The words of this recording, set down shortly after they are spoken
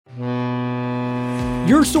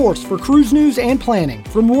Your source for cruise news and planning.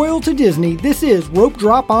 From Royal to Disney, this is Rope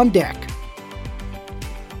Drop on Deck.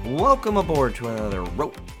 Welcome aboard to another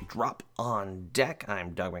Rope Drop on Deck.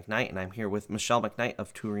 I'm Doug McKnight, and I'm here with Michelle McKnight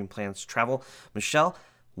of Touring Plans Travel. Michelle,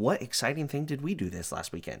 what exciting thing did we do this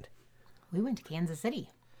last weekend? We went to Kansas City.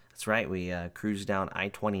 That's right. We cruised down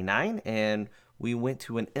I-29, and we went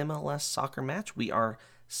to an MLS soccer match. We are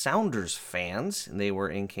Sounders fans, and they were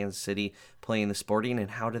in Kansas City playing the Sporting. And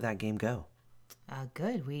how did that game go?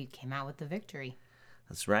 Good. We came out with the victory.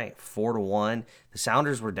 That's right, 4-1. The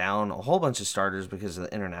Sounders were down a whole bunch of starters because of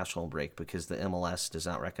the international break, because the MLS does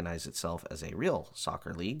not recognize itself as a real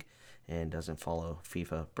soccer league and doesn't follow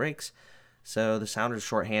FIFA breaks. So the Sounders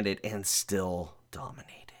shorthanded and still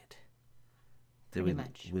dominated. Did we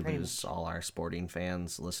lose all our Sporting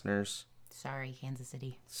fans, listeners? Sorry, Kansas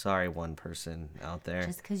City. Sorry, one person out there.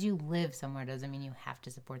 Just because you live somewhere doesn't mean you have to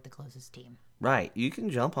support the closest team. Right. You can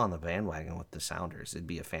jump on the bandwagon with the Sounders. It'd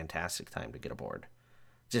be a fantastic time to get aboard.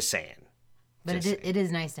 Just saying. But it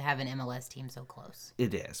is nice to have an MLS team so close.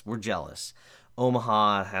 It is. We're jealous.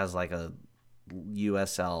 Omaha has like a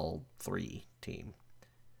USL 3 team.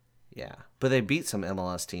 Yeah. But they beat some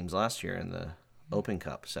MLS teams last year in the Open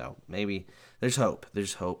Cup. So maybe there's hope.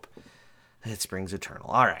 There's hope. It springs eternal.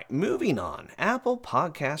 All right. Moving on. Apple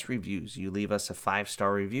Podcast Reviews. You leave us a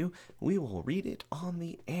 5-star review. We will read it on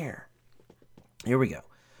the air. Here we go.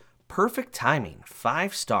 Perfect Timing.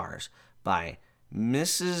 5 stars by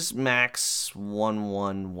Mrs. Max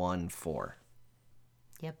 1114.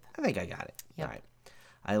 Yep. I think I got it. Yep. All right.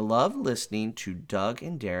 I love listening to Doug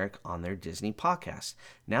and Derek on their Disney podcast.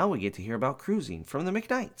 Now we get to hear about cruising from the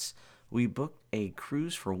McKnights. We booked a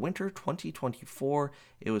cruise for winter 2024.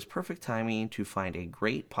 It was perfect timing to find a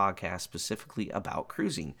great podcast specifically about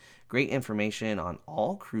cruising. Great information on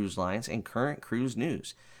all cruise lines and current cruise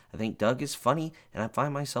news. I think Doug is funny, and I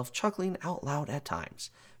find myself chuckling out loud at times.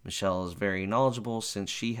 Michelle is very knowledgeable since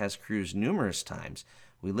she has cruised numerous times.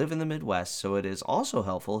 We live in the Midwest, so it is also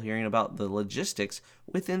helpful hearing about the logistics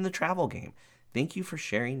within the travel game. Thank you for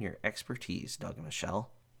sharing your expertise, Doug and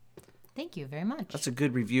Michelle. Thank you very much. That's a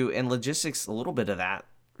good review. And logistics, a little bit of that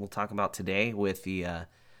we'll talk about today with the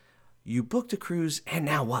you booked a cruise and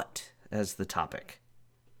now what as the topic.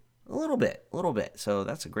 A little bit. So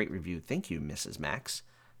that's a great review. Thank you, Mrs. Max.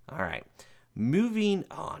 All right. Moving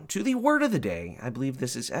on to the word of the day. I believe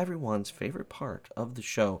this is everyone's favorite part of the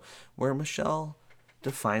show, where Michelle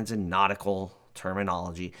defines a nautical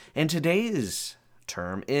terminology. And today's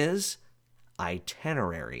term is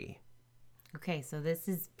itinerary. Okay, so this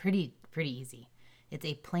is pretty easy. It's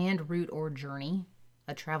a planned route or journey,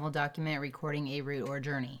 a travel document recording a route or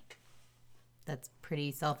journey. That's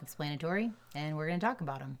pretty self-explanatory, and we're going to talk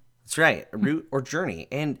about them. That's right, a route or journey.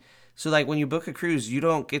 And so like when you book a cruise, you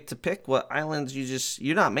don't get to pick what islands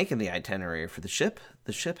you're not making the itinerary for the ship.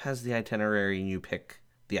 The ship has the itinerary and you pick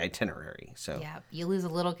the itinerary. So yeah, you lose a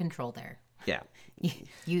little control there. Yeah.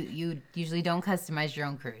 You usually don't customize your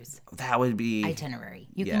own cruise. That would be itinerary.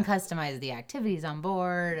 You can customize the activities on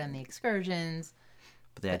board and the excursions.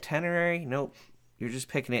 But the itinerary, nope. You're just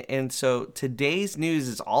picking it. And so today's news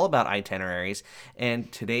is all about itineraries.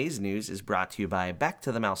 And today's news is brought to you by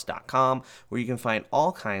backtothemouse.com, where you can find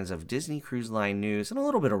all kinds of Disney Cruise Line news and a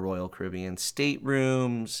little bit of Royal Caribbean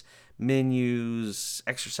staterooms, menus,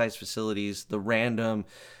 exercise facilities, the random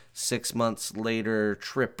 6 months later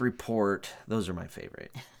trip report. Those are my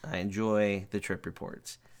favorite. I enjoy the trip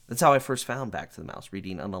reports. That's how I first found Back to the Mouse,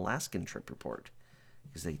 reading an Alaskan trip report,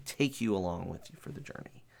 because they take you along with you for the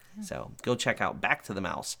journey. So go check out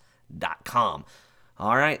backtothemouse.com.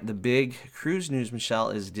 All right, the big cruise news, Michelle,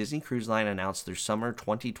 is Disney Cruise Line announced their summer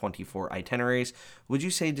 2024 itineraries. Would you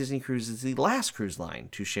say Disney Cruise is the last cruise line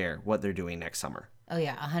to share what they're doing next summer? Oh,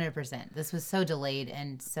 yeah, 100%. This was so delayed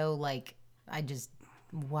and so,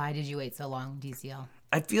 why did you wait so long, DCL?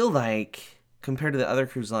 I feel like, compared to the other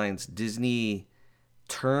cruise lines, Disney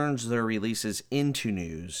turns their releases into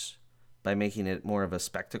news by making it more of a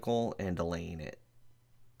spectacle and delaying it.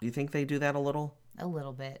 Do you think they do that a little? A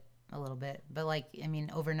little bit. But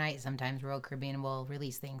overnight sometimes Royal Caribbean will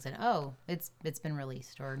release things and it's been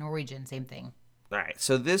released, or Norwegian, same thing. All right,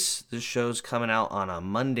 so this show's coming out on a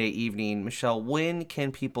Monday evening. Michelle, when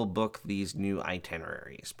can people book these new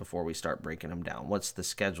itineraries before we start breaking them down? What's the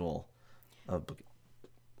schedule of booking?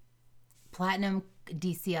 Platinum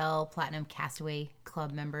DCL, Platinum Castaway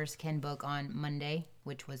Club members can book on Monday,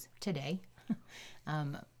 which was today,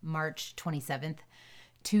 March 27th.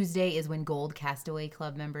 Tuesday is when Gold Castaway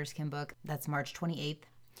Club members can book. That's March 28th.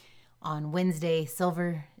 On Wednesday,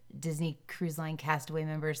 Silver Disney Cruise Line Castaway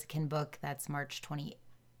members can book. That's March 28th.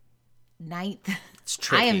 9th. It's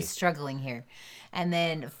tricky. I am struggling here. And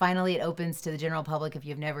then finally it opens to the general public if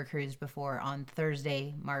you've never cruised before on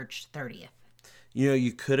Thursday, March 30th.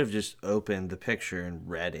 You could have just opened the picture and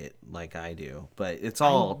read it like I do, but it's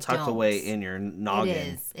all tucked away in your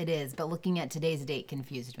noggin. It is. But looking at today's date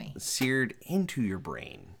confused me. Seared into your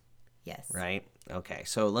brain. Yes. Right? Okay,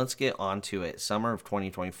 so let's get on to it. Summer of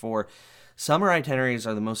 2024. Summer itineraries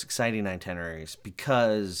are the most exciting itineraries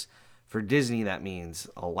because for Disney, that means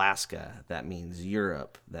Alaska, that means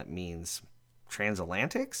Europe, that means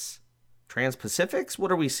transatlantics, transpacifics.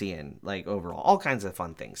 What are we seeing? Like overall, all kinds of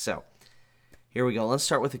fun things. So here we go. Let's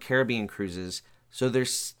start with the Caribbean cruises. So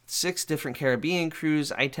there's 6 different Caribbean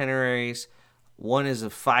cruise itineraries. One is a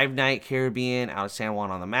 5-night Caribbean out of San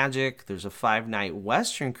Juan on the Magic. There's a 5-night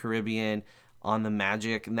Western Caribbean on the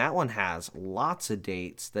Magic, and that one has lots of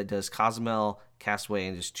dates. That does Cozumel, Castaway,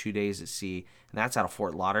 and just 2 days at sea, and that's out of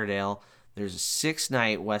Fort Lauderdale. There's a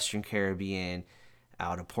 6-night Western Caribbean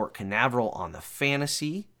out of Port Canaveral on the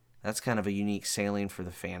Fantasy. That's kind of a unique sailing for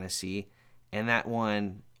the Fantasy, and that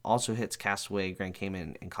one also hits Castaway, Grand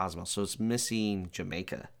Cayman, and Cozumel, so it's missing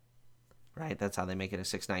Jamaica, right? That's how they make it a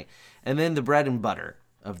 6-night. And then the bread and butter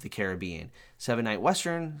of the Caribbean, 7-night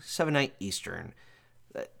Western, 7-night Eastern,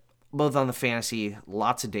 both on the Fantasy,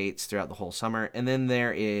 lots of dates throughout the whole summer. And then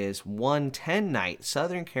there is one 10-night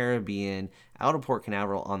Southern Caribbean out of Port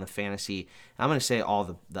Canaveral on the Fantasy. I'm going to say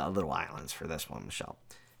all the little islands for this one, Michelle.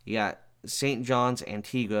 You got St. John's,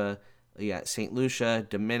 Antigua, you got St. Lucia,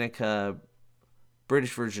 Dominica,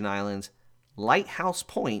 British Virgin Islands, Lighthouse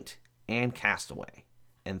Point, and Castaway,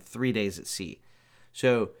 and 3 days at sea.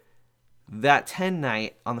 So that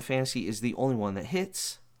 10-night on the Fantasy is the only one that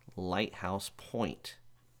hits Lighthouse Point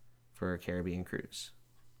for a Caribbean cruise.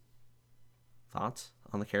 Thoughts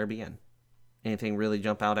on the Caribbean? Anything really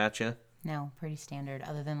jump out at you? No, pretty standard,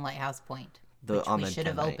 other than Lighthouse Point, which we should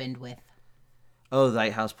have opened with. Oh,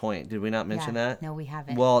 Lighthouse Point. Did we not mention that? No, we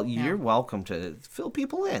haven't. Well, No. you're welcome to fill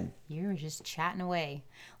people in. You're just chatting away.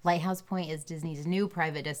 Lighthouse Point is Disney's new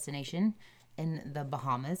private destination in the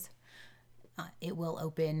Bahamas. It will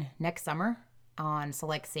open next summer on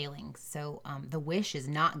select sailings. So the Wish is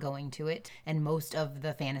not going to it, and most of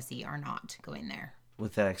the Fantasy are not going there.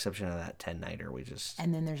 With that exception of that 10-nighter, we just...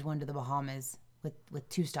 And then there's one to the Bahamas with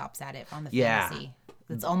 2 stops at it on the Yeah. Fantasy.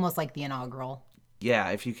 It's almost like the inaugural. Yeah,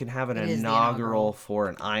 if you can have an It is the inaugural for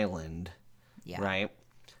an island, Yeah. right?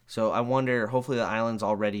 So I wonder, hopefully the island's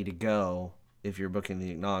all ready to go if you're booking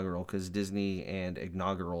the inaugural, because Disney and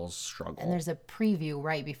inaugurals struggle. And there's a preview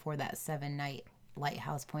right before that 7-night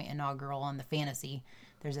Lighthouse Point inaugural on the Fantasy.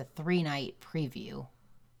 There's a 3-night preview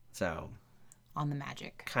So on the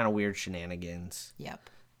Magic. kind of weird shenanigans Yep.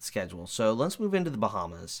 schedule. So let's move into the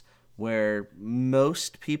Bahamas, where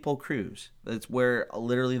most people cruise. That's where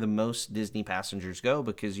literally the most Disney passengers go,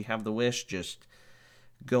 because you have the Wish just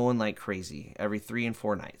going like crazy every 3 and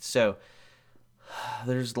 4 nights. So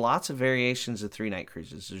there's lots of variations of 3-night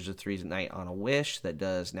cruises. There's a 3-night on a Wish that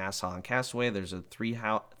does Nassau and Castaway. There's a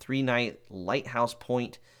 3-night Lighthouse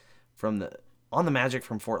Point on the Magic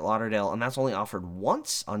from Fort Lauderdale, and that's only offered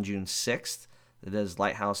once on June 6th. That does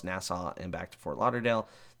Lighthouse, Nassau, and back to Fort Lauderdale.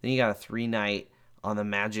 Then you got a 3-night on the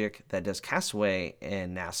Magic that does Castaway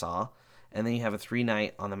and Nassau, and then you have a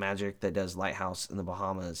 3-night on the Magic that does Lighthouse in the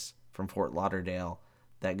Bahamas from Fort Lauderdale.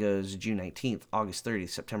 That goes June 19th, August 30th,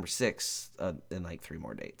 September 6th, and like 3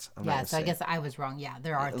 more dates. So I guess I was wrong. Yeah,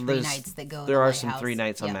 there are 3 nights that go. There are Lighthouse. some 3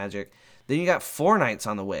 nights on Magic. Then you got 4 nights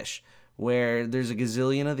on the Wish, where there's a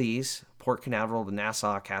gazillion of these. Port Canaveral to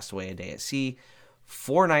Nassau, Castaway, a day at sea.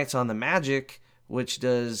 4 nights on the Magic, which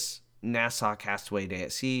does Nassau, Castaway, day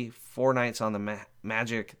at sea. 4 nights on the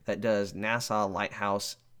Magic that does Nassau,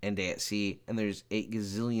 Lighthouse, and day at sea. And there's 8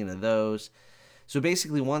 gazillion of those. So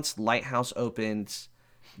basically, once Lighthouse opens,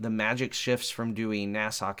 the Magic shifts from doing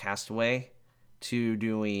Nassau, Castaway to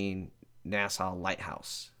doing Nassau,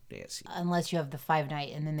 Lighthouse, day at sea. Unless you have the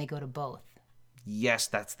 5-night, and then they go to both. Yes,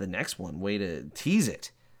 that's the next one. Way to tease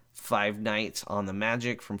it. 5 nights on the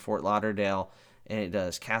Magic from Fort Lauderdale, and it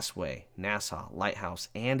does Castaway, Nassau, Lighthouse,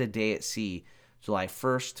 and a day at sea, July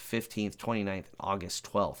 1st, 15th, 29th, and August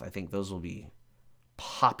 12th. I think those will be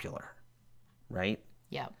popular, right?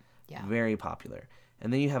 Yep. Yeah. Very popular.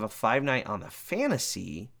 And then you have a 5-night on the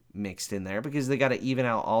Fantasy mixed in there, because they got to even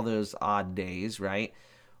out all those odd days, right?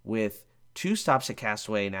 With 2 stops at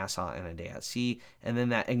Castaway, Nassau, and a day at sea. And then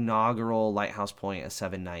that inaugural Lighthouse Point, a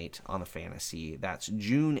 7-night on the Fantasy. That's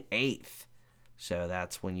June 8th. So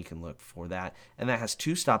that's when you can look for that. And that has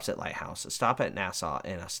 2 stops at Lighthouse, a stop at Nassau,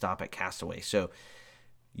 and a stop at Castaway. So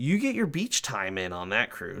you get your beach time in on that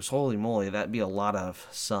cruise. Holy moly, that'd be a lot of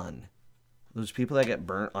sun. Those people that get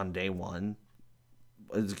burnt on day 1,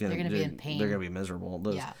 They're gonna be in pain. They're gonna be miserable.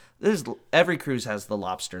 Yeah. Every cruise has the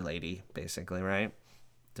lobster lady, basically, right?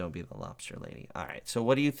 Don't be the lobster lady. All right. So,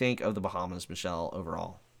 what do you think of the Bahamas, Michelle?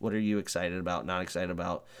 Overall, what are you excited about? Not excited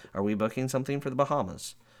about? Are we booking something for the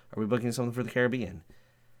Bahamas? Are we booking something for the Caribbean?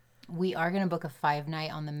 We are gonna book a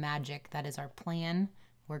 5-night on the Magic. That is our plan.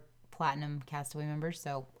 We're Platinum Castaway members,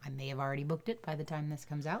 so I may have already booked it by the time this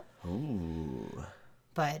comes out. Ooh.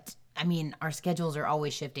 But I mean, our schedules are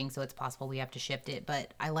always shifting, so it's possible we have to shift it.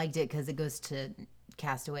 But I liked it because it goes to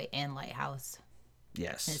Castaway and Lighthouse.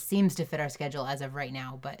 Yes. It seems to fit our schedule as of right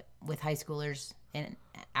now, but with high schoolers and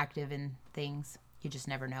active in things, you just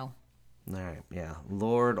never know. All right. Yeah.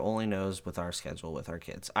 Lord only knows with our schedule with our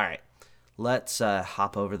kids. All right. Let's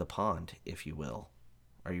hop over the pond, if you will.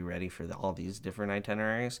 Are you ready for all these different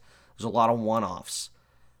itineraries? There's a lot of one-offs.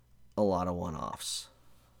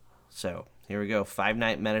 So here we go.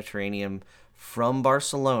 5-night Mediterranean from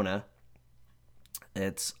Barcelona.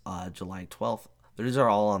 It's July 12th. These are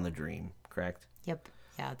all on the Dream, correct? Yep.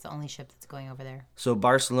 Yeah, it's the only ship that's going over there. So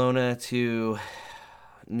Barcelona to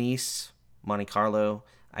Nice, Monte Carlo.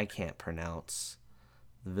 I can't pronounce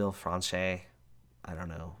Villefranche. I don't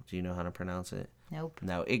know. Do you know how to pronounce it? Nope.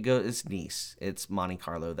 No, it's Nice. It's Monte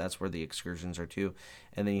Carlo. That's where the excursions are to.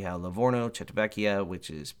 And then you have Livorno, Civitavecchia, which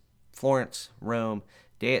is Florence, Rome,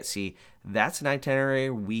 day at sea. That's an itinerary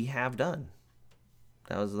we have done.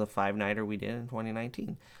 That was the 5-nighter we did in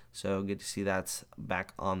 2019. So good to see that's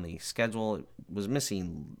back on the schedule. It was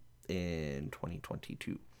missing in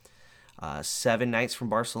 2022. 7 nights from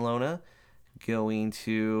Barcelona, going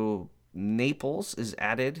to Naples is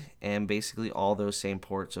added, and basically all those same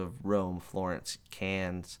ports of Rome, Florence,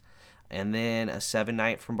 Cannes. And then a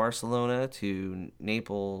 7-night from Barcelona to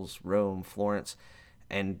Naples, Rome, Florence,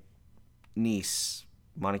 and Nice,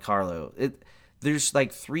 Monte Carlo. There's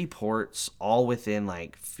like 3 ports all within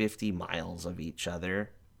like 50 miles of each other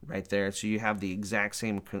right there. So you have the exact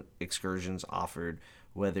same excursions offered,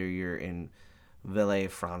 whether you're in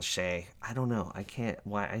Villefranche. I don't know. I can't.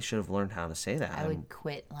 Why? I should have learned how to say that. I would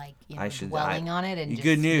quit Dwelling on it and just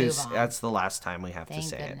good news. move on. That's the last time we have Thank to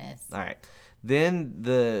say goodness. it. All right. Then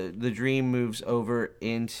the Dream moves over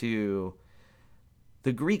into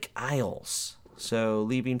the Greek Isles. So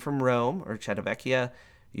leaving from Rome or Civitavecchia,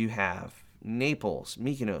 you have Naples,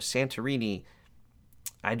 Mykonos, Santorini.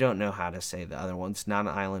 I don't know how to say the other one. It's not an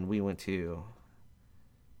island we went to.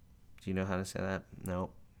 Do you know how to say that?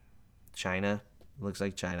 Nope. China. Looks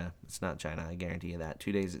like China. It's not China. I guarantee you that.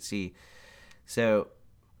 2 days at sea. So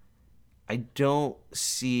I don't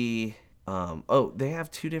see. They have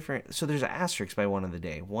 2 different. So there's an asterisk by one of the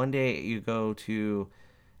day. One day you go to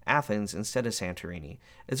Athens instead of Santorini.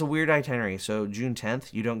 It's a weird itinerary. So June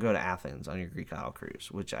 10th, you don't go to Athens on your Greek Isle cruise,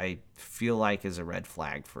 which I feel like is a red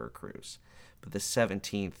flag for a cruise. But the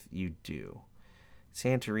 17th, you do.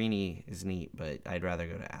 Santorini is neat, but I'd rather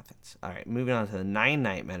go to Athens. All right, moving on to the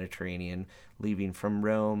 9-night Mediterranean, leaving from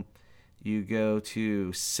Rome. You go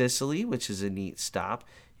to Sicily, which is a neat stop.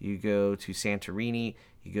 You go to Santorini.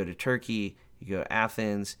 You go to Turkey. You go to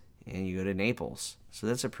Athens. And you go to Naples. So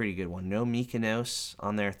that's a pretty good one. No Mykonos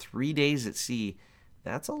on there. 3 days at sea.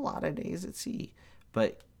 That's a lot of days at sea.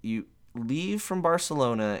 But you leave from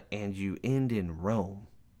Barcelona and you end in Rome.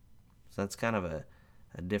 So that's kind of a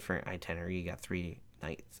different itinerary. You got 3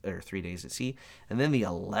 nights or 3 days at sea. And then the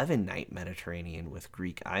 11-night Mediterranean with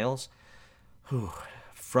Greek Isles.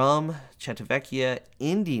 From Civitavecchia,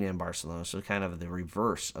 ending in Barcelona. So kind of the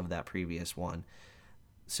reverse of that previous one.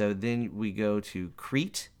 So then we go to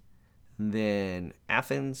Crete, then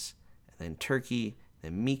Athens, and then Turkey,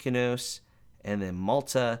 then Mykonos, and then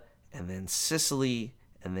Malta, and then Sicily,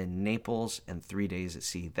 and then Naples, and 3 days at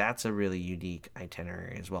sea. That's a really unique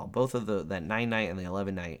itinerary as well. Both of that 9-night and the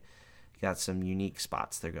 11-night got some unique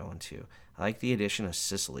spots they're going to. I like the addition of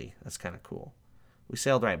Sicily. That's kind of cool. We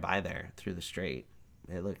sailed right by there through the strait.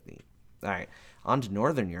 It looked neat. All right, on to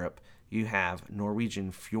Northern Europe. You have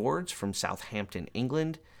Norwegian fjords from Southampton,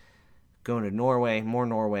 England. Going to Norway, more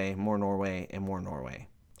Norway, more Norway, and more Norway.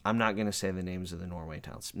 I'm not going to say the names of the Norway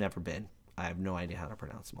towns. Never been. I have no idea how to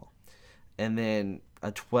pronounce them all. And then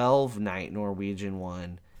a 12-night Norwegian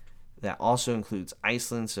one that also includes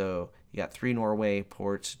Iceland. So you got 3 Norway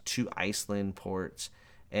ports, 2 Iceland ports.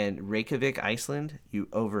 And Reykjavik, Iceland, you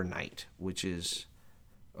overnight, which is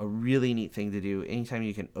a really neat thing to do. Anytime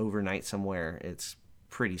you can overnight somewhere, it's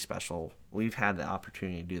pretty special. We've had the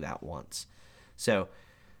opportunity to do that once. So...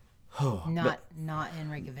 not in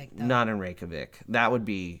Reykjavik, though. Not in Reykjavik. That would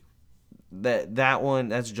be that one.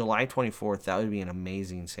 That's July 24th. That would be an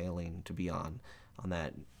amazing sailing to be on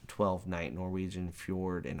that 12-night Norwegian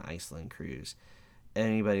fjord and Iceland cruise.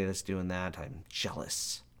 Anybody that's doing that, I'm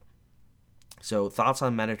jealous. So thoughts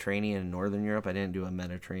on Mediterranean and Northern Europe? I didn't do a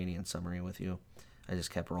Mediterranean summary with you. I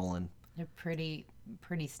just kept rolling. They're pretty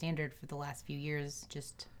standard for the last few years.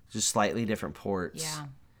 Just slightly different ports. Yeah.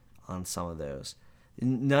 On some of those.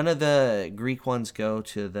 None of the Greek ones go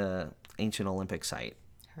to the ancient Olympic site.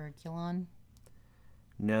 Herculon.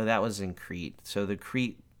 No, that was in Crete. So the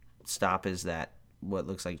Crete stop is that what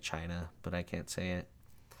looks like China, but I can't say it.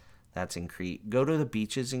 That's in Crete. Go to the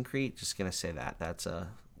beaches in Crete. Just going to say that. That's a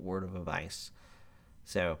word of advice.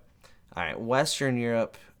 So, all right, Western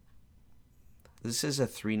Europe. This is a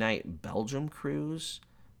 3-night Belgium cruise.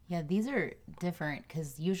 Yeah, these are different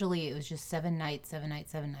because usually it was just 7 nights, 7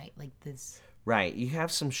 nights, 7 nights, like this. Right. You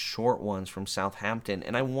have some short ones from Southampton,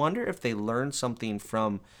 and I wonder if they learned something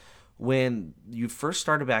from when you first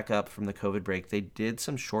started back up from the COVID break. They did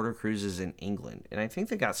some shorter cruises in England, and I think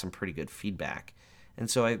they got some pretty good feedback. And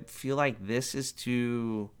so I feel like this is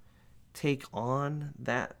to take on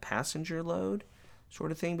that passenger load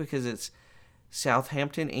sort of thing, because it's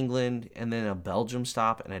Southampton, England, and then a Belgium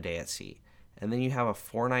stop and a day at sea. And then you have a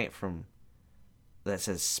 4-night from that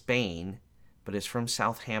says Spain, but it's from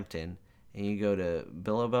Southampton, and you go to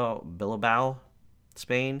Bilbao,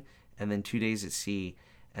 Spain, and then 2 days at sea,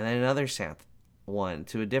 and then another one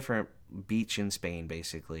to a different beach in Spain,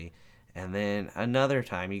 basically, and then another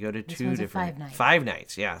time you go to two different 5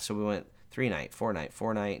 nights. Yeah, so we went 3-night,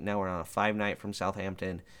 4-night. Now we're on a 5-night from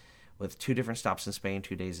Southampton, with 2 different stops in Spain,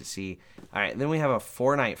 2 days at sea. All right, then we have a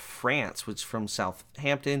 4-night France, which from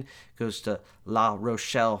Southampton goes to La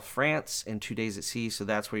Rochelle, France, and 2 days at sea. So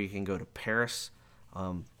that's where you can go to Paris.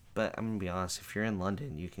 But I'm going to be honest, if you're in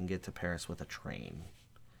London, you can get to Paris with a train.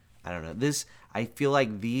 I don't know. I feel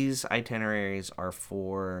like these itineraries are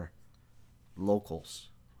for locals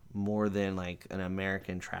more than like an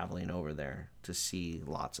American traveling over there to see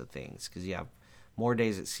lots of things, because you have more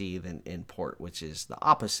days at sea than in port, which is the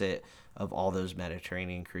opposite of all those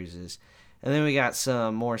Mediterranean cruises. And then we got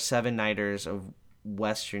some more 7-nighters of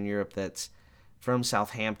Western Europe that's from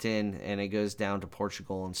Southampton, and it goes down to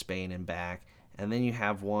Portugal and Spain and back. And then you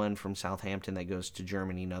have one from Southampton that goes to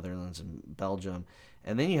Germany, Netherlands, and Belgium.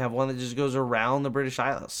 And then you have one that just goes around the British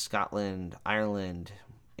Isles, Scotland, Ireland,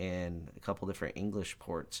 and a couple different English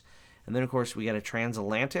ports. And then, of course, we got a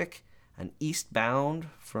transatlantic, an eastbound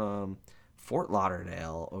from Fort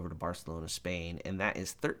Lauderdale over to Barcelona, Spain, and that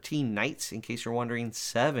is 13 nights, in case you're wondering,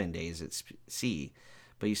 7 days at sea.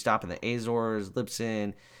 But you stop in the Azores,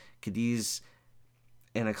 Lipson, Cadiz,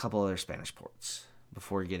 and a couple other Spanish ports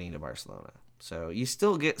before getting to Barcelona. So you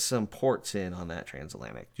still get some ports in on that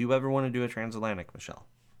transatlantic. Do you ever want to do a transatlantic, Michelle?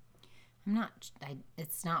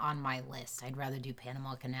 It's not on my list. I'd rather do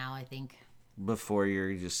Panama Canal, I think. Before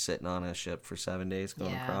you're just sitting on a ship for 7 days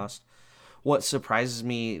going across? What surprises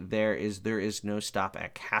me there is no stop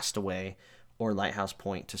at Castaway or Lighthouse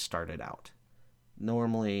Point to start it out.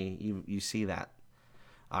 Normally, you see that.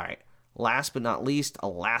 All right. Last but not least,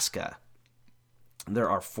 Alaska. There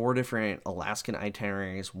are 4 different Alaskan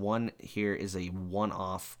itineraries. One here is a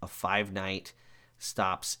one-off, a 5-night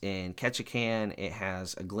stops in Ketchikan. It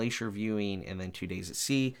has a glacier viewing and then 2 days at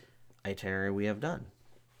sea itinerary we have done.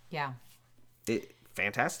 Yeah.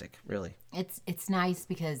 Fantastic, really. It's nice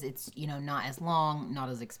because it's, not as long, not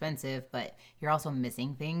as expensive, but you're also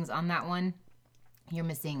missing things on that one. You're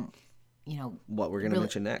missing, what we're going to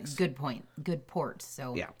mention next. Good point. Good ports.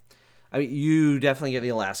 So yeah. I mean, you definitely get the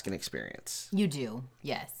Alaskan experience. You do,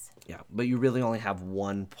 yes. Yeah, but you really only have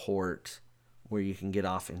one port where you can get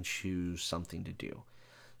off and choose something to do.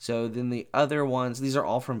 So then the other ones, these are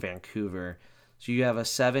all from Vancouver. So you have a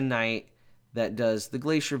 7-night that does the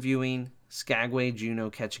glacier viewing, Skagway, Juneau,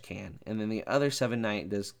 Ketchikan. And then the other 7-night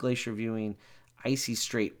does glacier viewing, Icy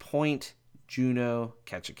Strait Point, Juneau,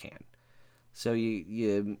 Ketchikan. So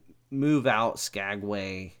you move out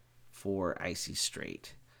Skagway for Icy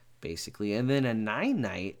Strait, basically. And then a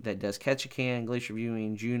 9-night that does Ketchikan, glacier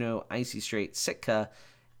viewing, Juneau, Icy Strait, Sitka,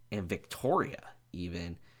 and Victoria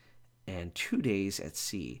even, and 2 days at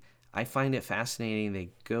sea. I find it fascinating they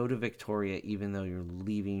go to Victoria even though you're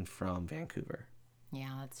leaving from Vancouver.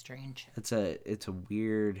 Yeah, that's strange. It's a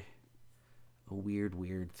weird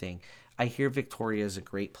thing. I hear Victoria is a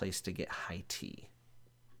great place to get high tea.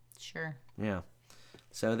 Sure. Yeah.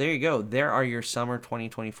 So there you go. There are your summer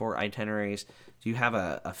 2024 itineraries. Do you have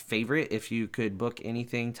a favorite if you could book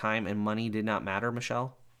anything, time and money did not matter,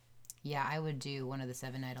 Michelle? Yeah, I would do one of the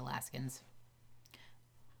 7-night Alaskans.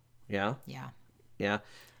 Yeah? Yeah. Yeah.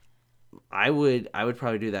 I would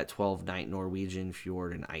probably do that 12-night Norwegian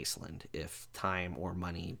fjord in Iceland if time or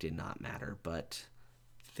money did not matter, but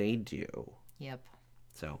they do. Yep.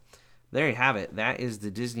 So there you have it. That is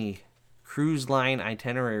the Disney Cruise Line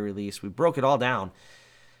itinerary release. We broke it all down.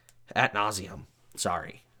 ad nauseum.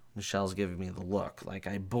 Sorry. Michelle's giving me the look like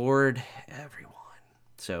I bored everyone.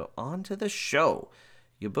 So on to the show.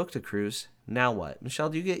 You booked a cruise. Now what? Michelle,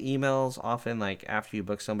 do you get emails often like after you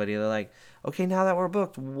book somebody? They're like, okay, now that we're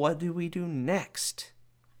booked, what do we do next?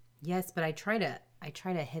 Yes, but I try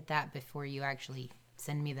to hit that before you actually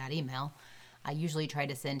send me that email. I usually try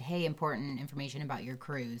to send, hey, important information about your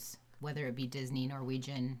cruise, whether it be Disney,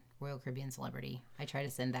 Norwegian, Royal Caribbean Celebrity. I try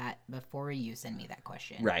to send that before you send me that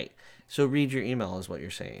question. Right. So read your email is what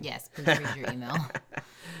you're saying. Yes, please read your email.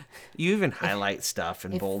 You even highlight stuff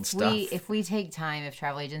and bold stuff. If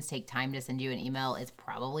travel agents take time to send you an email, it's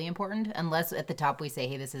probably important. Unless at the top we say,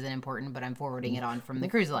 hey, this isn't important, but I'm forwarding it on from the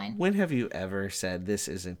cruise line. When have you ever said this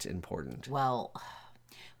isn't important? Well,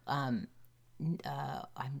 I'm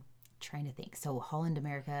trying to think. So Holland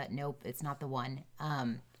America, nope, it's not the one.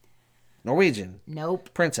 Norwegian.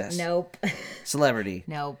 Nope. Princess. Nope. Celebrity.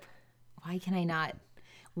 Nope. Why can I not?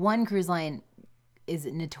 One cruise line is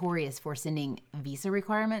notorious for sending visa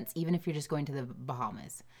requirements, even if you're just going to the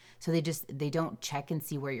Bahamas. So they don't check and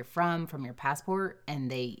see where you're from your passport,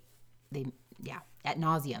 and they ad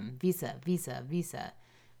nauseum, visa.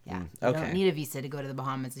 Yeah. You don't need a visa to go to the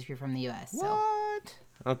Bahamas if you're from the U.S. So. What?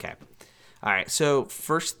 Okay. All right. So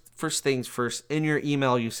first things first, in your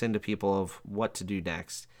email you send to people of what to do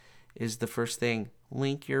next, is the first thing,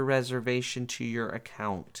 link your reservation to your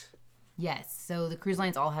account. Yes. So the cruise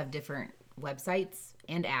lines all have different websites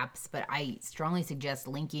and apps, but I strongly suggest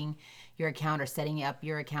linking your account or setting up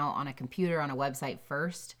your account on a computer on a website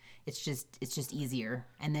first. It's just easier.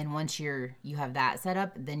 And then once you have that set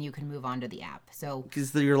up, then you can move on to the app. So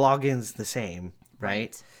because your login's the same,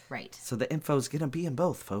 right? Right. So the info's going to be in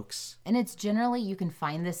both, folks. And it's generally, you can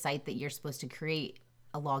find the site that you're supposed to create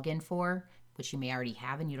a login for, which you may already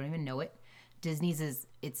have and you don't even know it. Disney's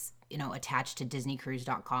it's attached to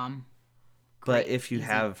disneycruise.com. But if you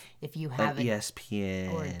have an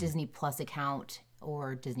ESPN or a Disney Plus account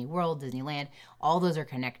or Disney World, Disneyland, all those are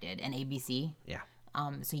connected, and ABC. Yeah.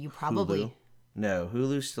 So you probably Hulu. No,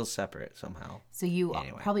 Hulu's still separate somehow. So you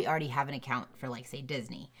probably already have an account for, like, say,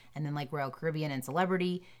 Disney, and then like Royal Caribbean and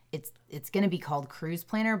Celebrity. It's going to be called Cruise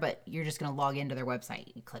Planner, but you're just going to log into their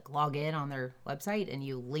website. You click log in on their website, and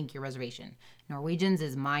you link your reservation. Norwegian's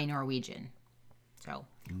is My Norwegian, so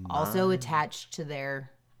also attached to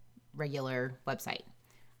their regular website.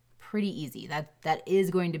 Pretty easy. That is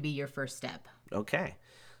going to be your first step. Okay,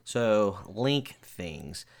 so link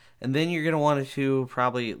things. And then you're going to want to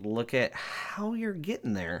probably look at how you're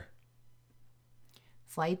getting there.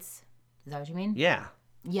 Flights? Is that what you mean? Yeah.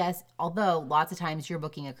 Yes, although lots of times you're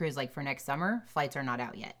booking a cruise like for next summer, flights are not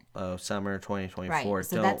out yet. Oh, summer 2024. Right.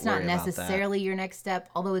 So that's not necessarily your next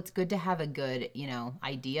step, although it's good to have a good,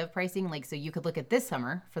 idea of pricing. Like, so you could look at this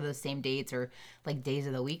summer for those same dates or like days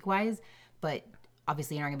of the week wise, but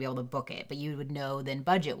obviously you're not going to be able to book it. But you would know then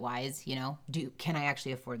budget wise, can I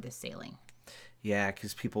actually afford this sailing? Yeah,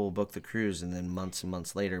 because people will book the cruise and then months and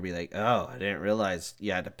months later be like, oh, I didn't realize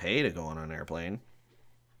you had to pay to go on an airplane.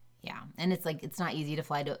 Yeah, and it's like, it's not easy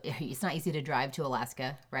to drive to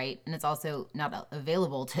Alaska, right? And it's also not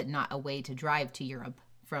available not a way to drive to Europe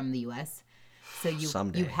from the U.S. So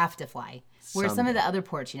you have to fly. Whereas some of the other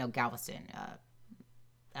ports, Galveston,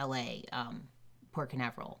 L.A., Port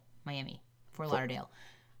Canaveral, Miami, Fort Lauderdale.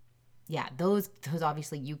 Yeah, those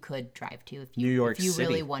obviously you could drive to if you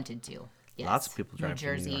really wanted to. Yes. Lots of people drive New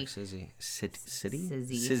Jersey. to New York City.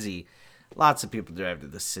 Sizzy. Sizzy. Lots of people drive to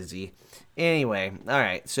the Sizzy. Anyway, all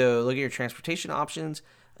right. So look at your transportation options.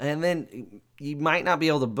 And then you might not be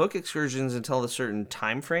able to book excursions until a certain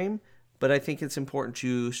time frame. But I think it's important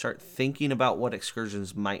to start thinking about what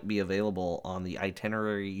excursions might be available on the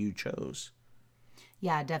itinerary you chose.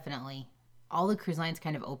 Yeah, definitely. All the cruise lines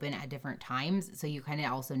kind of open at different times. So you kind of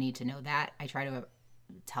also need to know that. I try to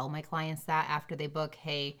tell my clients that after they book,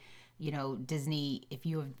 hey, Disney, if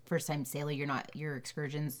you have first-time sailor, your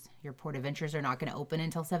excursions, your port adventures are not going to open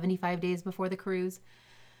until 75 days before the cruise.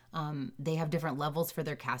 They have different levels for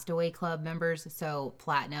their Castaway Club members. So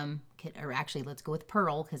Platinum, or actually let's go with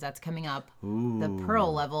Pearl because that's coming up. Ooh. The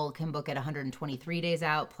Pearl level can book at 123 days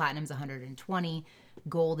out. Platinum's 120.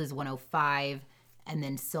 Gold is 105. And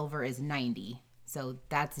then Silver is 90. So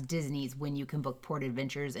that's Disney's when you can book port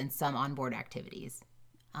adventures and some onboard activities.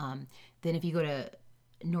 Then if you go to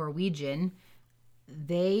Norwegian,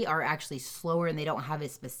 they are actually slower and they don't have a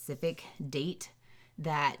specific date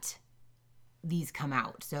that these come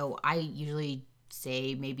out. So I usually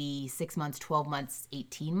say maybe 6 months, 12 months,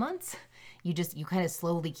 18 months. You kind of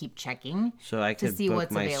slowly keep checking so I could to see book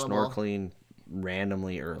what's my available. Snorkeling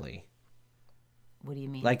randomly early. What do you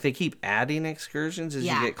mean? Like they keep adding excursions as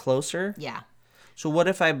you get closer? Yeah. So what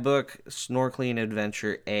if I book Snorkeling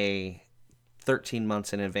Adventure A 13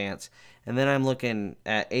 months in advance, and then I'm looking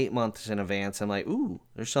at 8 months in advance? I'm like, ooh,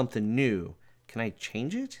 there's something new. Can I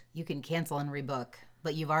change it? You can cancel and rebook,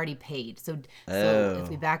 but you've already paid. So if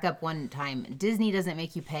we Oh. back up one time, Disney doesn't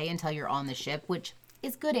make you pay until you're on the ship, which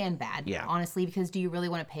is good and bad, Yeah. honestly, because do you really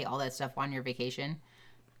want to pay all that stuff on your vacation?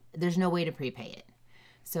 There's no way to prepay it.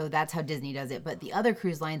 So that's how Disney does it. But the other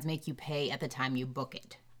cruise lines make you pay at the time you book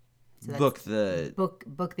it. So Book the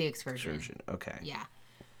book the excursion. excursion. Okay. Yeah.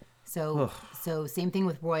 So same thing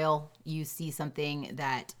with Royal. You see something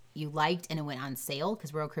that you liked and it went on sale,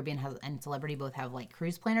 because Royal Caribbean and Celebrity both have like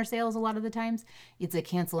cruise planner sales a lot of the times. It's a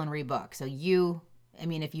cancel and rebook. So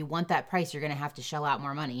if you want that price, you're going to have to shell out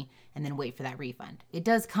more money and then wait for that refund. It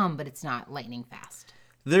does come, but it's not lightning fast.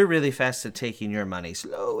 They're really fast at taking your money,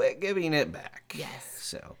 slow at giving it back. Yes.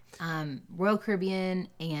 So Royal Caribbean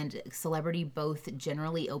and Celebrity both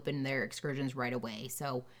generally open their excursions right away.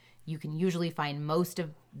 So you can usually find most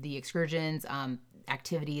of the excursions,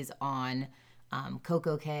 activities on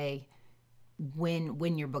Coco Cay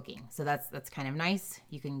when you're booking. So that's kind of nice.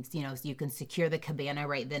 You can secure the cabana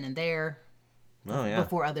right then and there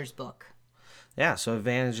before others book. Yeah, so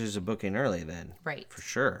advantages of booking early then. Right. For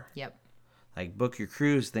sure. Yep. Like book your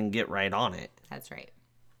cruise, then get right on it. That's right.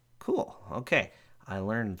 Cool. Okay. I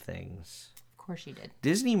learned things. Of course you did.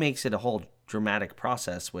 Disney makes it a whole dramatic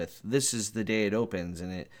process with this is the day it opens,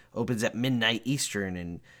 and it opens at midnight Eastern,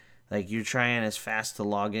 and like you're trying as fast to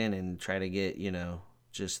log in and try to get,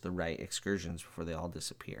 just the right excursions before they all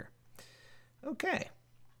disappear. Okay.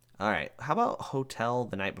 All right. How about hotel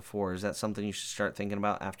the night before? Is that something you should start thinking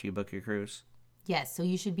about after you book your cruise? Yes, so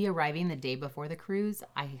you should be arriving the day before the cruise.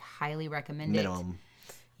 I highly recommend Minimum.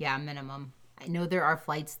 it. Yeah, minimum. I know there are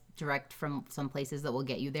flights direct from some places that will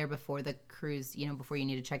get you there before the cruise, before you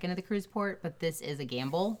need to check into the cruise port, but this is a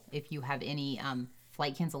gamble. If you have any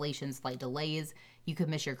flight cancellations, flight delays, you could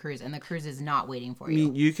miss your cruise, and the cruise is not waiting for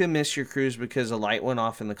you. You can miss your cruise because a light went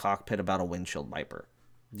off in the cockpit about a windshield wiper.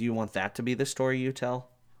 Do you want that to be the story you tell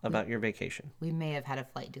about your vacation? We may have had a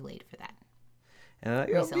flight delayed for that. And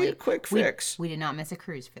it'll be a quick fix. We did not miss a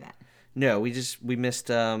cruise for that. No, we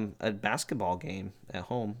missed a basketball game at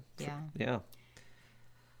home. Yeah.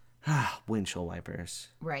 Windshield wipers.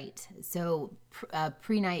 Right. So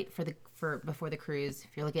pre-night before the cruise,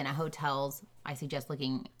 if you're looking at hotels, I suggest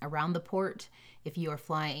looking around the port. If you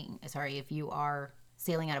are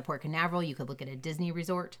sailing out of Port Canaveral, you could look at a Disney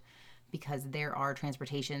resort, because there are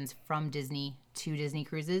transportations from Disney to Disney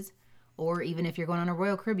cruises. Or even if you're going on a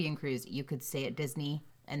Royal Caribbean cruise, you could stay at Disney,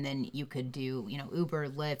 and then you could do, Uber,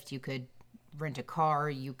 Lyft, you could rent a car,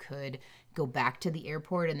 you could go back to the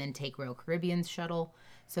airport and then take Royal Caribbean's shuttle.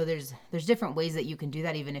 So there's different ways that you can do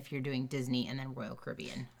that, even if you're doing Disney and then Royal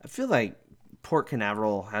Caribbean. I feel like Port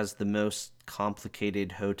Canaveral has the most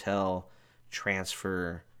complicated hotel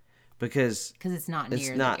transfer because it's not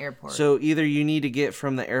near the airport. So either you need to get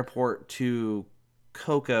from the airport to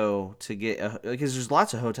Coco to get because there's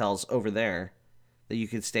lots of hotels over there that you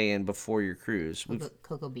could stay in before your cruise.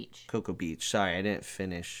 Cocoa Beach. Cocoa Beach. Sorry, I didn't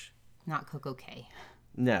finish. Not Coco Cay.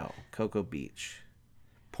 No, Cocoa Beach.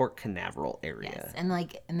 Port Canaveral area. Yes, and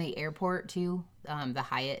like in the airport too, the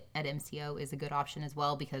Hyatt at MCO is a good option as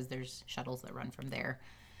well, because there's shuttles that run from there.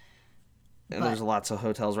 And there's lots of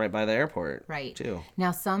hotels right by the airport. Right. Too.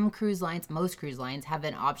 Now, most cruise lines have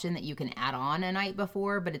an option that you can add on a night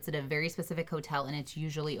before, but it's at a very specific hotel, and it's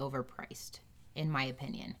usually overpriced, in my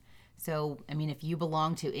opinion. So, if you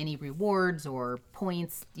belong to any rewards or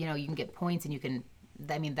points, you can get points, and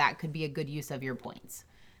that could be a good use of your points,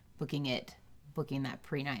 booking that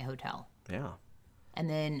pre-night hotel. Yeah. And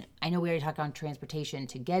then I know we already talked on transportation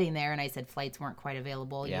to getting there, and I said flights weren't quite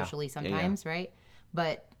available usually sometimes, right?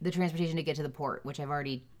 But the transportation to get to the port, which I've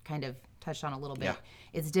already kind of touched on a little bit,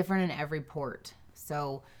 it's different in every port.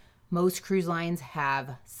 So most cruise lines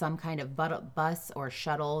have some kind of bus or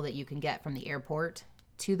shuttle that you can get from the airport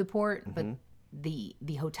to the port, but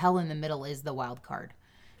the hotel in the middle is the wild card.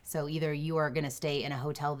 So either you are going to stay in a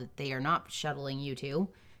hotel that they are not shuttling you to,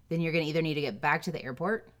 then you're going to either need to get back to the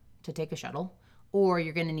airport to take a shuttle, or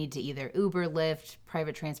you're going to need to either Uber, Lyft,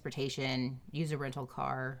 private transportation, use a rental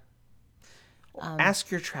car.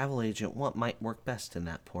 Ask your travel agent what might work best in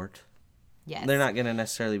that port. Yes. They're not going to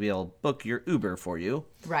necessarily be able to book your Uber for you.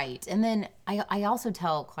 Right. And then I also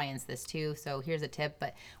tell clients this too. So here's a tip.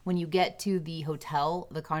 But when you get to the hotel,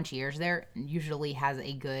 the concierge there usually has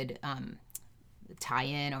a good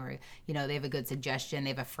tie-in, or, they have a good suggestion.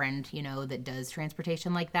 They have a friend, that does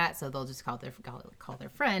transportation like that. So they'll just call their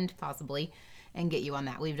friend possibly and get you on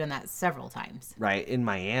that. We've done that several times. Right. In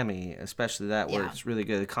Miami, especially that where it's really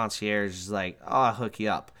good. The concierge is like, oh, I'll hook you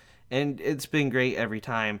up. And it's been great every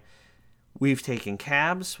time. We've taken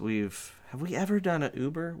cabs. Have we ever done an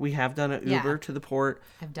Uber? We have done an Uber to the port.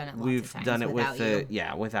 I've done it lots We've of times done it without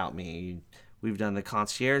you. without me. We've done the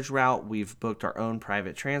concierge route. We've booked our own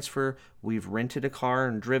private transfer. We've rented a car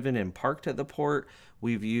and driven and parked at the port.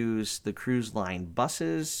 We've used the cruise line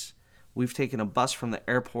buses. We've taken a bus from the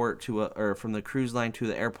airport from the cruise line to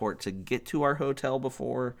the airport to get to our hotel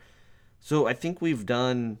before. So I think we've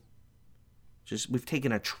taken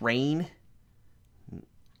a train.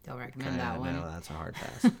 Don't recommend that one. No, that's a hard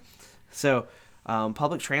pass. So,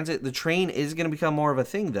 public transit, the train is going to become more of a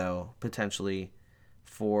thing, though, potentially,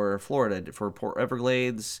 for Florida, for Port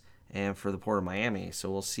Everglades, and for the Port of Miami.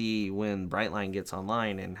 So we'll see when Brightline gets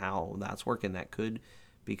online and how that's working. That could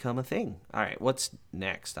become a thing. All right, what's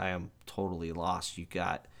next? I am totally lost. You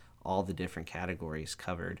got all the different categories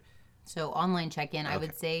covered. So online check-in, I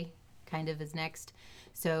would say, kind of is next.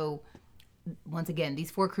 So once again, these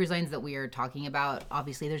 4 cruise lines that we are talking about,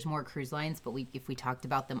 obviously there's more cruise lines, but if we talked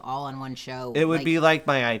about them all on one show, it would be like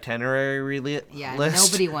my itinerary list.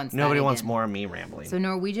 Nobody wants more of me rambling. So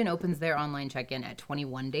Norwegian opens their online check-in at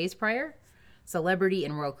 21 days prior, Celebrity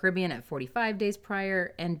and Royal Caribbean at 45 days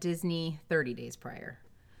prior, and Disney 30 days prior.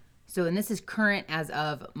 So, and this is current as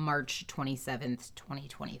of March 27th,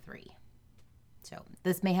 2023. So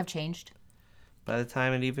this may have changed. By the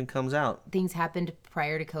time it even comes out. Things happened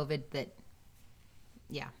prior to COVID that,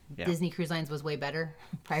 Disney Cruise Lines was way better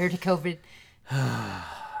prior to COVID.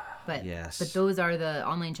 But those are the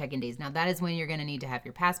online check-in days. Now, that is when you're going to need to have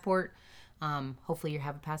your passport. Hopefully you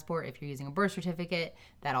have a passport. If you're using a birth certificate,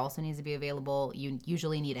 that also needs to be available. You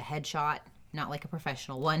usually need a headshot, not like a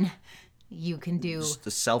professional one. You can do just a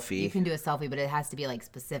selfie. You can do a selfie, but it has to be like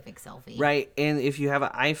specific selfie. Right. And if you have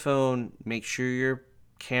an iPhone, make sure your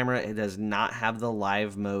camera, it does not have the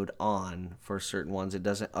live mode on for certain ones. It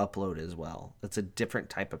doesn't upload as well. It's a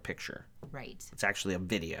different type of picture. Right. It's actually a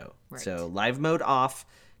video. Right. So live mode off,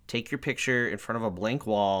 take your picture in front of a blank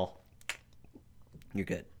wall. You're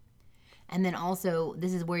good. And then also,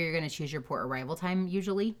 this is where you're going to choose your port arrival time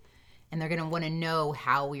usually. And they're going to want to know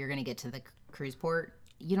how you're going to get to the cruise port.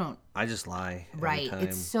 You don't. I just lie. Right. Every time.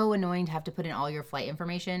 It's so annoying to have to put in all your flight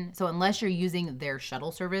information. So unless you're using their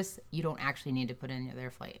shuttle service, you don't actually need to put in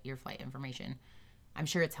your flight information. I'm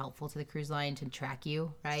sure it's helpful to the cruise line to track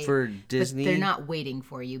you, right? For Disney, but they're not waiting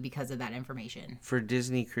for you because of that information. For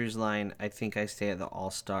Disney Cruise Line, I think I stay at the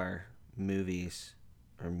All-Star Movies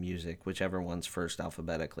or Music, whichever one's first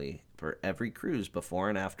alphabetically, for every cruise before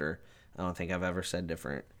and after. I don't think I've ever said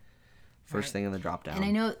different. First thing in the drop down. And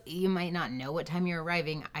I know you might not know what time you're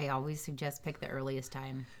arriving. I always suggest pick the earliest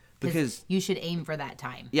time. Because you should aim for that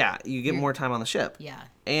time. Yeah, you get more time on the ship. Yeah.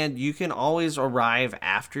 And you can always arrive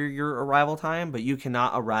after your arrival time, but you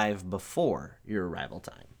cannot arrive before your arrival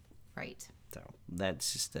time. Right. So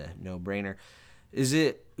that's just a no-brainer. Is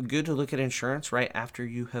it good to look at insurance right after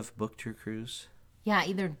you have booked your cruise? Yeah,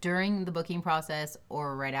 either during the booking process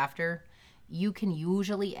or right after. You can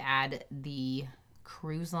usually add the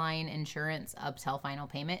cruise line insurance up till final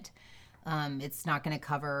payment. It's not going to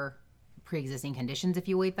cover pre-existing conditions if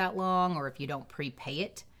you wait that long or if you don't prepay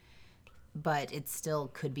it, but it still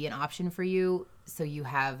could be an option for you. So you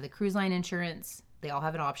have the cruise line insurance, they all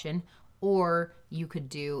have an option, or you could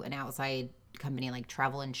do an outside company like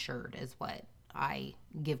Travel Insured is what I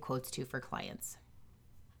give quotes to for clients.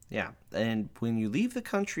 Yeah, and when you leave the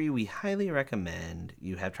country, we highly recommend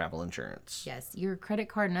you have travel insurance. Yes, your credit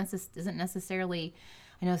card isn't necessarily,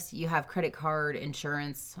 I know you have credit card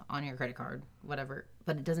insurance on your credit card, whatever,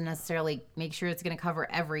 but it doesn't necessarily make sure it's going to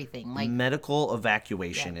cover everything. Like medical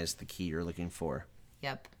evacuation is the key you're looking for.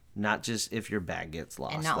 Yep. Not just if your bag gets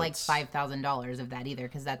lost. And not like $5,000 of that either,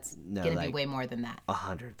 because that's going to be way more than that.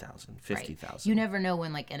 100,000, 50,000. Right. You never know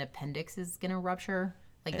when like an appendix is going to rupture.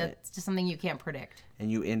 Like, that's just something you can't predict.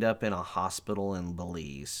 And you end up in a hospital in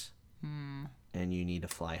Belize. And you need to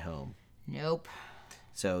fly home. Nope.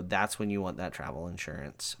 So that's when you want that travel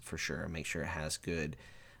insurance for sure. Make sure it has good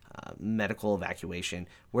medical evacuation.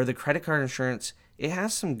 Where the credit card insurance, it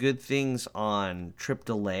has some good things on trip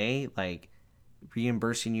delay, like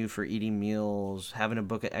reimbursing you for eating meals, having to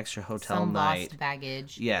book an extra hotel night. Lost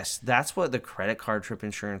baggage. Yes, that's what the credit card trip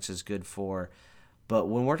insurance is good for. But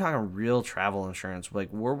when we're talking real travel insurance,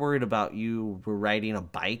 like we're worried about you were riding a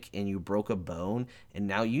bike and you broke a bone and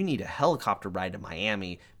now you need a helicopter ride to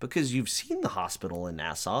Miami because you've seen the hospital in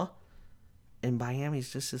Nassau and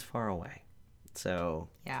Miami's just as far away. So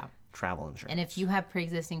yeah, travel insurance. And if you have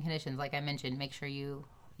pre-existing conditions, like I mentioned, make sure you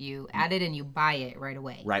add it and you buy it right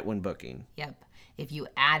away. Right when booking. Yep. If you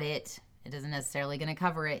add it, it isn't necessarily going to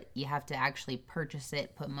cover it. You have to actually purchase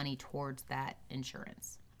it, put money towards that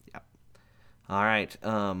insurance. All right.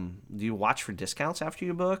 Do you watch for discounts after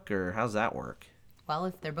you book, or how's that work? Well,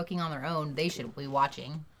 if they're booking on their own, they should be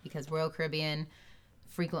watching because Royal Caribbean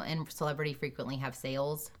and Celebrity frequently have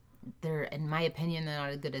sales. They're, in my opinion, they're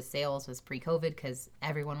not as good as sales as pre-COVID because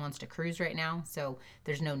everyone wants to cruise right now. So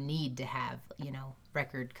there's no need to have,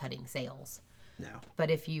 record-cutting sales. No. But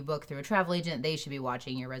if you book through a travel agent, they should be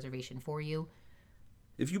watching your reservation for you.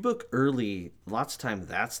 If you book early, lots of time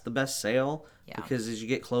that's the best sale. Yeah. Because as you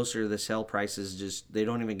get closer, the sale prices they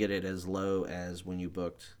don't even get it as low as when you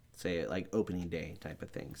booked, say, like opening day type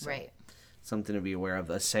of thing. So Right. something to be aware of.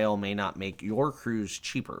 A sale may not make your cruise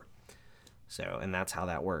cheaper. So, and that's how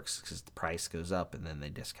that works because the price goes up and then they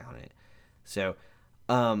discount it. So,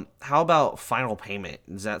 how about final payment?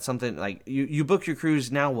 Is that something like you book your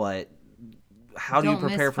cruise, now what? How do you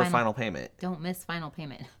prepare for final payment? Don't miss final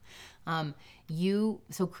payment.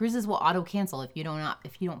 So cruises will auto cancel if you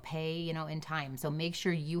don't pay, in time. So make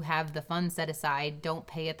sure you have the funds set aside. Don't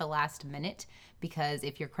pay at the last minute because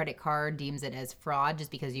if your credit card deems it as fraud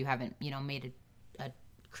just because you haven't, made a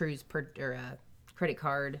cruise or a credit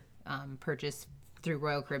card purchase through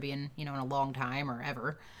Royal Caribbean, in a long time or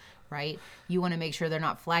ever, right? You want to make sure they're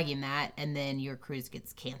not flagging that and then your cruise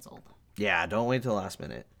gets canceled. Yeah, don't wait till the last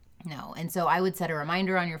minute. No. And so I would set a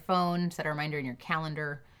reminder on your phone, set a reminder in your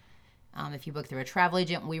calendar. If you book through a travel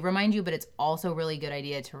agent, we remind you, but it's also a really good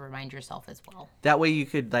idea to remind yourself as well. That way you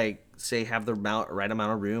could, say, have the right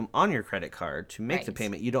amount of room on your credit card to make the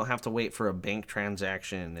payment. You don't have to wait for a bank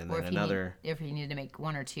transaction and then another. If you need to make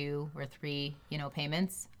 1 or 2 or 3,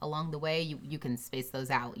 payments along the way, you can space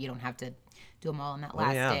those out. You don't have to do them all on that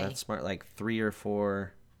last day. Yeah, that's smart. Like 3 or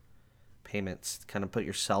 4 payments. Kind of put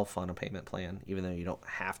yourself on a payment plan, even though you don't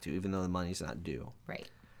have to, even though the money's not due. Right.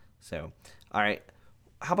 So, all right.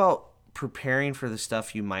 How about preparing for the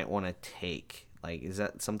stuff you might want to take? Is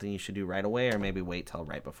that something you should do right away or maybe wait till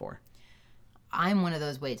right before? I'm one of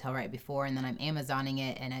those wait till right before, and then I'm Amazoning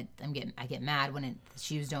it, and I get mad when the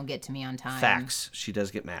shoes don't get to me on time. Facts. She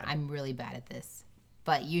does get mad. I'm really bad at this,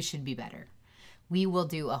 but you should be better. We will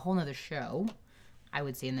do a whole nother show, I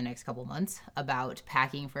would say in the next couple months, about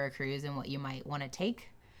packing for a cruise and what you might want to take.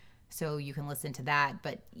 So you can listen to that.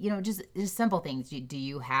 But, just simple things. Do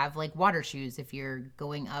you have water shoes if you're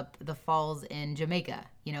going up the falls in Jamaica?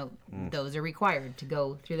 Those are required to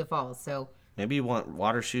go through the falls. So maybe you want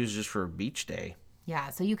water shoes just for a beach day.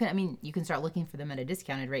 Yeah. So you can start looking for them at a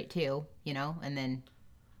discounted rate too, and then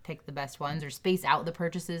pick the best ones or space out the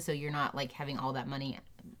purchases so you're not having all that money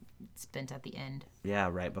spent at the end. Yeah,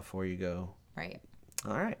 right before you go. Right.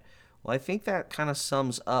 All right. Well, I think that kind of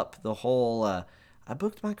sums up the whole I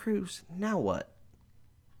booked my cruise. Now what?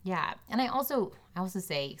 Yeah. And I also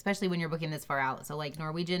say, especially when you're booking this far out, so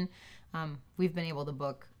Norwegian, we've been able to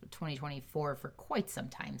book 2024 for quite some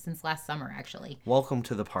time, since last summer, actually. Welcome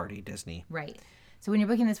to the party, Disney. Right. So when you're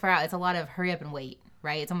booking this far out, it's a lot of hurry up and wait,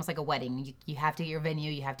 right? It's almost like a wedding. You have to get your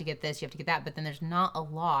venue, you have to get this, you have to get that, but then there's not a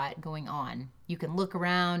lot going on. You can look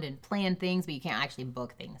around and plan things, but you can't actually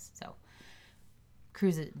book things. So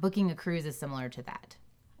booking a cruise is similar to that.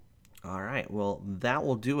 All right. Well, that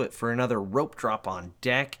will do it for another Rope Drop on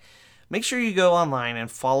Deck. Make sure you go online and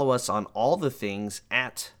follow us on all the things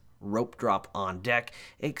at Rope Drop on Deck,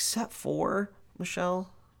 except for, Michelle?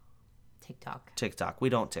 TikTok. We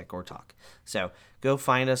don't tick or talk. So go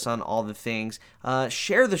find us on all the things.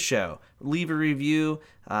 Share the show. Leave a review.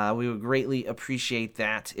 We would greatly appreciate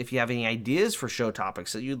that. If you have any ideas for show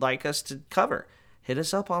topics that you'd like us to cover, hit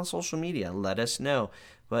us up on social media. Let us know.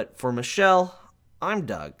 But for Michelle, I'm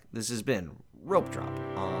Doug. This has been Rope Drop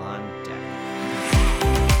on